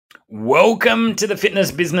Welcome to the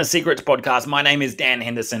Fitness Business Secrets Podcast. My name is Dan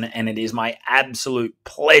Henderson, and it is my absolute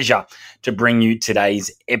pleasure to bring you today's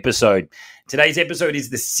episode. Today's episode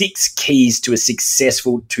is the 6 keys to a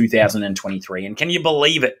successful 2023. And can you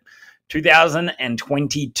believe it?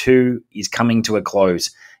 2022 is coming to a close.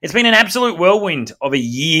 It's been an absolute whirlwind of a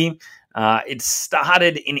year. It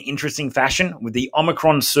started in interesting fashion with the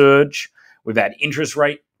Omicron surge. We've had interest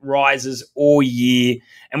rate rises all year.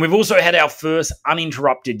 And we've also had our first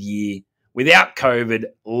uninterrupted year without COVID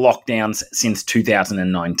lockdowns since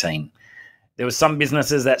 2019. There were some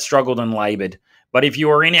businesses that struggled and labored, but if you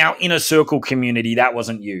were in our inner circle community, that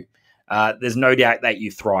wasn't you. There's no doubt that you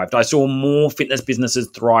thrived. I saw more fitness businesses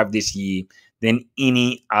thrive this year than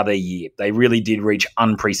any other year. They really did reach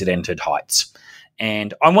unprecedented heights.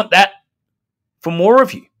 And I want that for more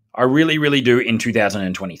of you. I really, really do in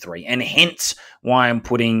 2023, and hence why I'm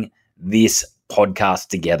putting this podcast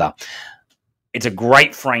together. It's a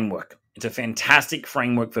great framework. It's a fantastic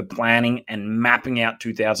framework for planning and mapping out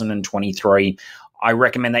 2023. I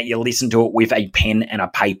recommend that you listen to it with a pen and a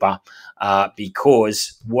paper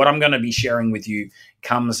because what I'm going to be sharing with you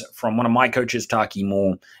comes from one of my coaches, Taki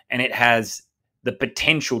Moore, and it has the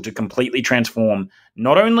potential to completely transform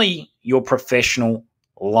not only your professional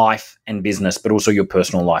life and business, but also your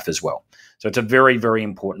personal life as well. So it's a very, very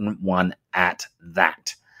important one at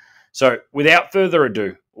that. So without further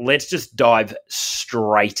ado, let's just dive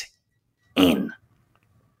straight in.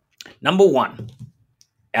 Number one,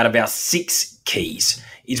 out of our 6 keys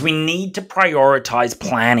is we need to prioritize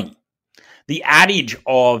planning. The adage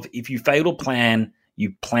of if you fail to plan,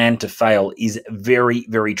 you plan to fail is very,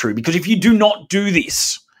 very true. Because if you do not do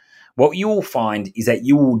this, what you will find is that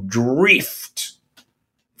you will drift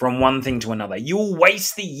from one thing to another. You will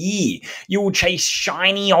waste the year. You will chase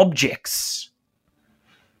shiny objects.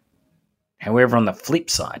 However, on the flip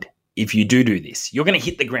side, if you do this, you're going to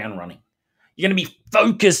hit the ground running. You're going to be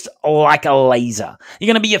focused like a laser. You're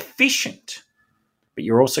going to be efficient, but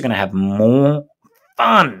you're also going to have more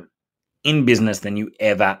fun in business than you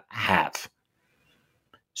ever have.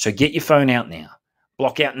 So get your phone out now.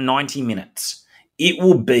 Block out 90 minutes. It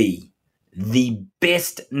will be the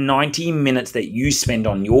best 90 minutes that you spend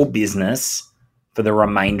on your business for the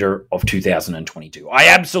remainder of 2022. I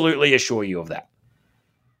absolutely assure you of that.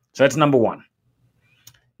 So that's number one.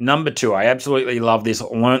 Number 2, I absolutely love this. I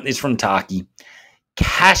learned this from Taki.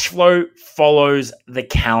 Cash flow follows the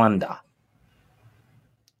calendar.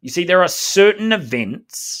 You see, there are certain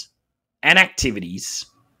events and activities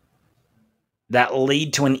that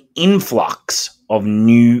lead to an influx of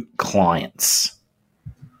new clients.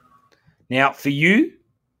 Now, for you,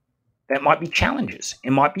 that might be challenges.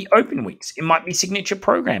 It might be open weeks. It might be signature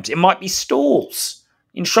programs. It might be stalls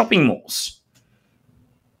in shopping malls.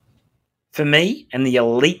 For me and the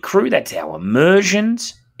elite crew, that's our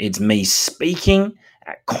immersions. It's me speaking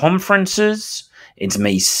at conferences. It's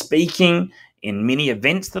me speaking in many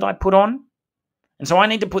events that I put on. And so I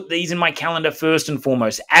need to put these in my calendar first and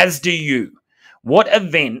foremost, as do you. What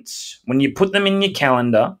events, when you put them in your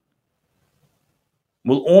calendar,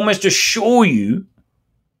 will almost assure you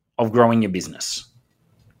of growing your business?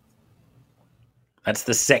 That's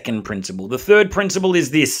the second principle. The third principle is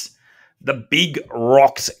this: the big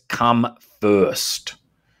rocks come first.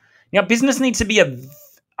 Now, business needs to be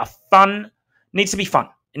needs to be fun.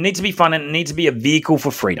 It needs to be fun, and it needs to be a vehicle for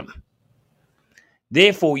freedom.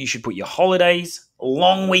 Therefore, you should put your holidays,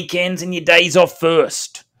 long weekends, and your days off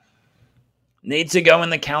first. Needs to go in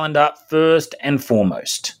the calendar first and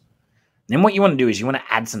foremost. Then what you want to do is you want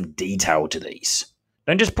to add some detail to these.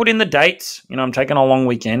 Don't just put in the dates, I'm taking a long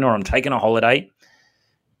weekend or I'm taking a holiday,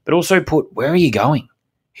 but also put, where are you going?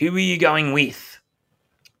 Who are you going with?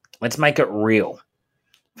 Let's make it real.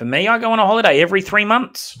 For me, I go on a holiday every 3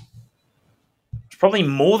 months. It's probably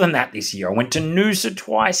more than that this year. I went to Noosa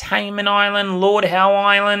twice, Hayman Island, Lord Howe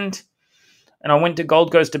Island, and I went to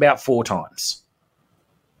Gold Coast about 4 times.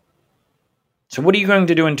 So what are you going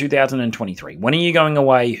to do in 2023? When are you going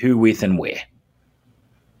away, who with, and where?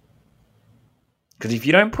 Because if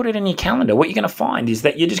you don't put it in your calendar, what you're going to find is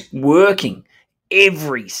that you're just working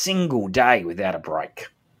every single day without a break.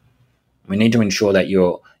 We need to ensure that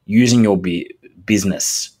you're using your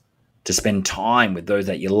business to spend time with those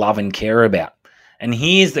that you love and care about. And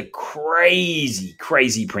here's the crazy,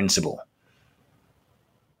 crazy principle.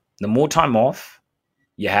 The more time off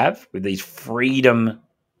you have with these freedom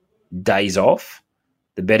days off,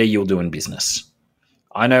 the better you'll do in business.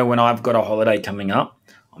 I know when I've got a holiday coming up,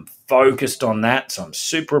 I'm focused on that, so I'm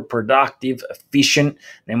super productive, efficient.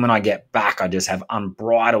 Then when I get back, I just have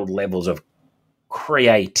unbridled levels of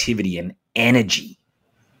creativity and energy.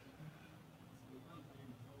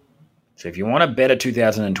 So if you want a better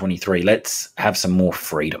 2023, let's have some more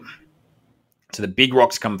freedom. So the big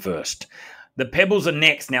rocks come first. The pebbles are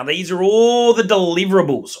next. Now, these are all the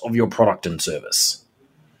deliverables of your product and service.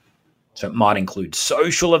 So it might include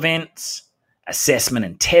social events, assessment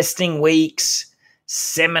and testing weeks,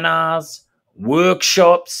 seminars,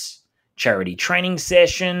 workshops, charity training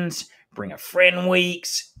sessions, bring a friend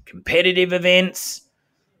weeks, competitive events,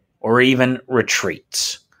 or even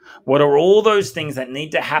retreats. What are all those things that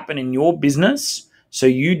need to happen in your business so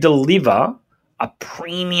you deliver a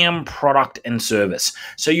premium product and service?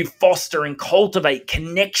 So you foster and cultivate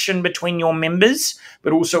connection between your members,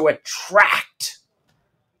 but also attract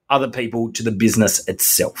other people to the business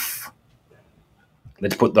itself.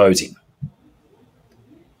 Let's put those in.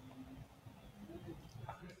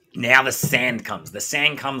 Now the sand comes. The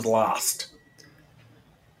sand comes last.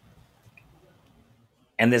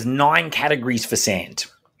 And there's 9 categories for sand.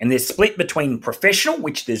 And they're split between professional,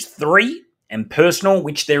 which there's 3, and personal,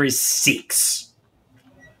 which there is 6.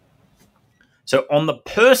 So on the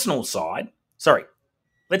personal side,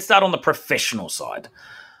 let's start on the professional side.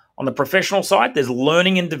 On the professional side, there's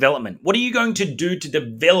learning and development. What are you going to do to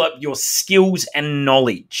develop your skills and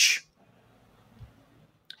knowledge?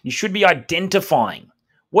 You should be identifying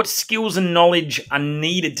what skills and knowledge are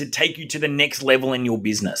needed to take you to the next level in your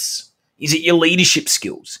business. Is it your leadership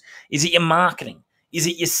skills? Is it your marketing? Is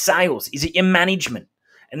it your sales? Is it your management?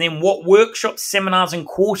 And then what workshops, seminars, and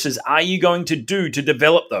courses are you going to do to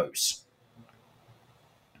develop those?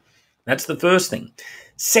 That's the first thing.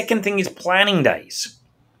 Second thing is planning days.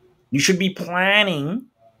 You should be planning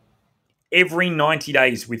every 90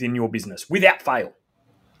 days within your business without fail.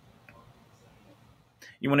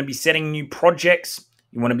 You want to be setting new projects.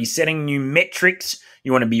 You want to be setting new metrics.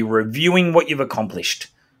 You want to be reviewing what you've accomplished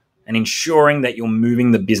and ensuring that you're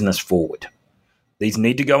moving the business forward. These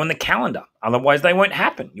need to go in the calendar. Otherwise, they won't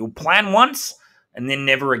happen. You'll plan once and then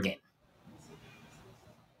never again.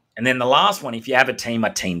 And then the last one, if you have a team,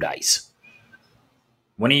 are team days.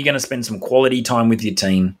 When are you going to spend some quality time with your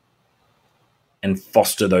team and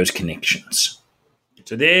foster those connections?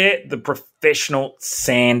 So they're the professional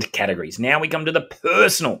sand categories. Now we come to the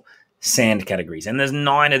personal sand categories, and there's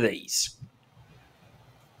 9 of these.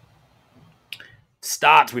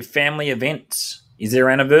 Starts with family events. Is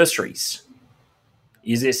there anniversaries?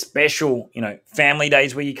 Is there special, family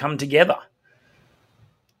days where you come together?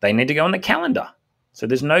 They need to go on the calendar so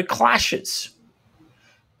there's no clashes.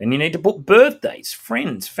 Then you need to put birthdays,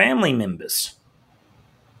 friends, family members.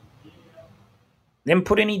 Then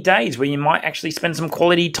put any days where you might actually spend some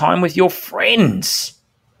quality time with your friends.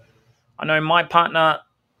 I know my partner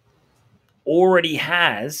already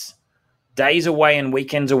has days away and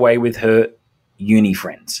weekends away with her uni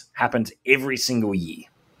friends. Happens every single year.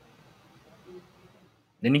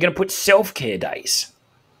 Then you're going to put self-care days.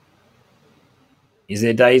 Is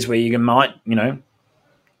there days where you might,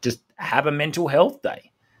 just have a mental health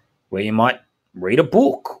day where you might read a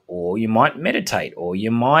book, or you might meditate, or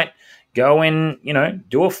you might go and,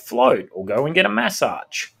 do a float, or go and get a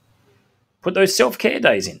massage. Put those self-care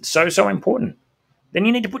days in. So important. Then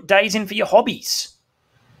you need to put days in for your hobbies.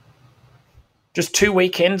 Just 2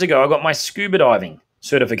 weekends ago, I got my scuba diving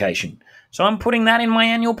certification. So I'm putting that in my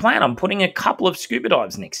annual plan. I'm putting a couple of scuba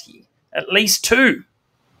dives next year, at least 2.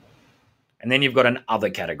 And then you've got an other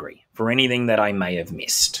category for anything that I may have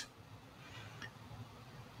missed.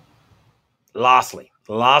 Lastly,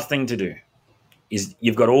 the last thing to do is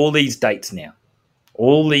you've got all these dates now,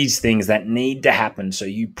 all these things that need to happen so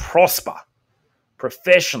you prosper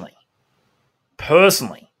professionally,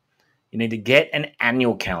 personally. You need to get an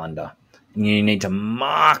annual calendar and you need to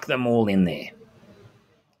mark them all in there.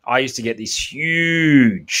 I used to get this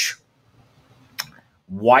huge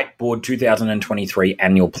whiteboard 2023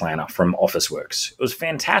 annual planner from Officeworks. It was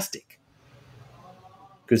fantastic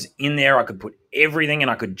because in there I could put everything and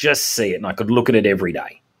I could just see it and I could look at it every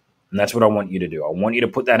day. And that's what I want you to do. I want you to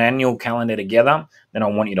put that annual calendar together, then I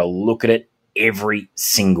want you to look at it every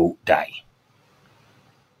single day.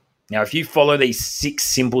 Now, if you follow these 6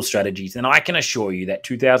 simple strategies, then I can assure you that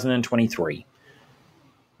 2023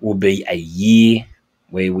 will be a year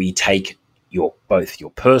where we take both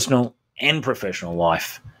your personal and professional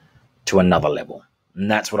life to another level.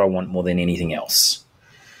 And that's what I want more than anything else.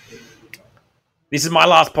 This is my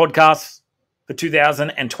last podcast for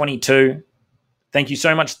 2022. Thank you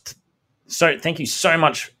so much. Thank you so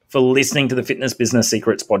much for listening to the Fitness Business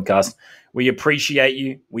Secrets podcast. We appreciate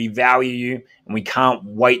you, we value you, and we can't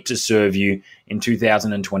wait to serve you in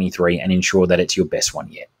 2023 and ensure that it's your best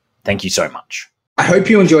one yet. Thank you so much. I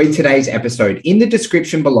hope you enjoyed today's episode. In the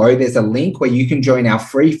description below, there's a link where you can join our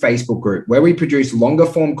free Facebook group where we produce longer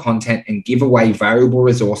form content and give away valuable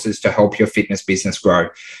resources to help your fitness business grow.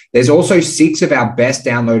 There's also 6 of our best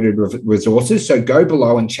downloaded resources, so go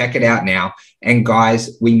below and check it out now. And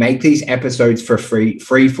guys, we make these episodes for free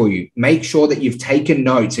for you. Make sure that you've taken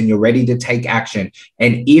notes and you're ready to take action.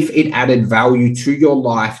 And if it added value to your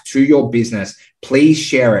life, to your business, please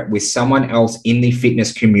share it with someone else in the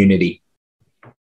fitness community.